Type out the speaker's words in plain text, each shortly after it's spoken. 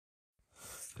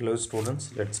Hello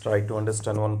students, let's try to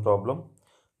understand one problem.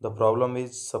 The problem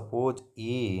is, suppose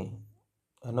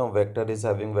vector is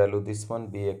having value this one,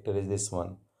 B vector is this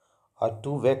one, are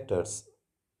two vectors.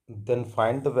 Then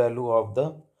find the value of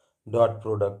the dot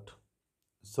product.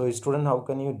 So student, how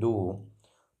can you do?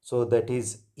 So that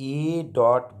is A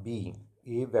dot B,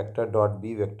 A vector dot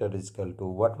B vector is equal to,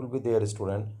 what will be there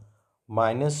student?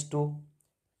 Minus 2.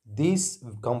 This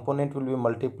component will be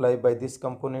multiplied by this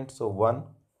component, so 1,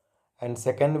 and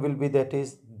second will be, that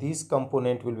is, this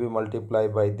component will be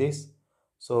multiplied by this,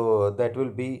 so that will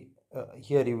be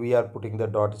here we are putting the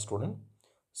dot student.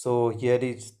 So here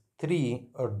is 3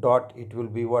 dot, it will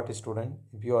be what student?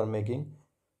 If you are making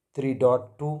 3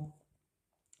 dot 2,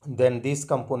 then this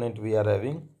component we are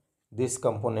having this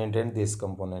component and this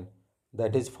component,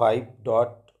 that is 5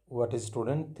 dot what is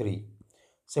student? 3.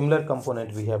 Similar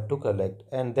component we have to collect,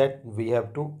 and that we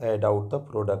have to add out the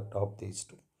product of these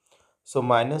two. So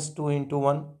minus 2 into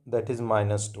 1, that is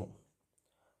minus 2,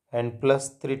 and plus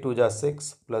 3 2 ja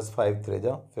 6, plus 5 3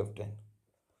 ja 15.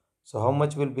 So how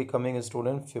much will be coming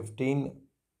student? 15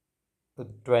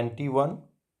 21,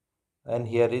 and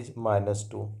here is minus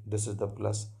 2, this is the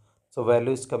plus, so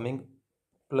value is coming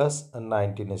plus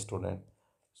 19 student.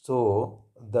 So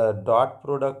the dot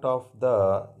product of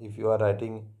the, if you are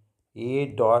writing A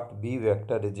dot B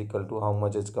vector is equal to, how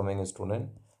much is coming student?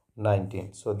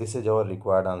 19. So this is our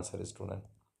required answer student.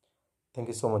 Thank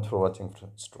you so much for watching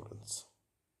students.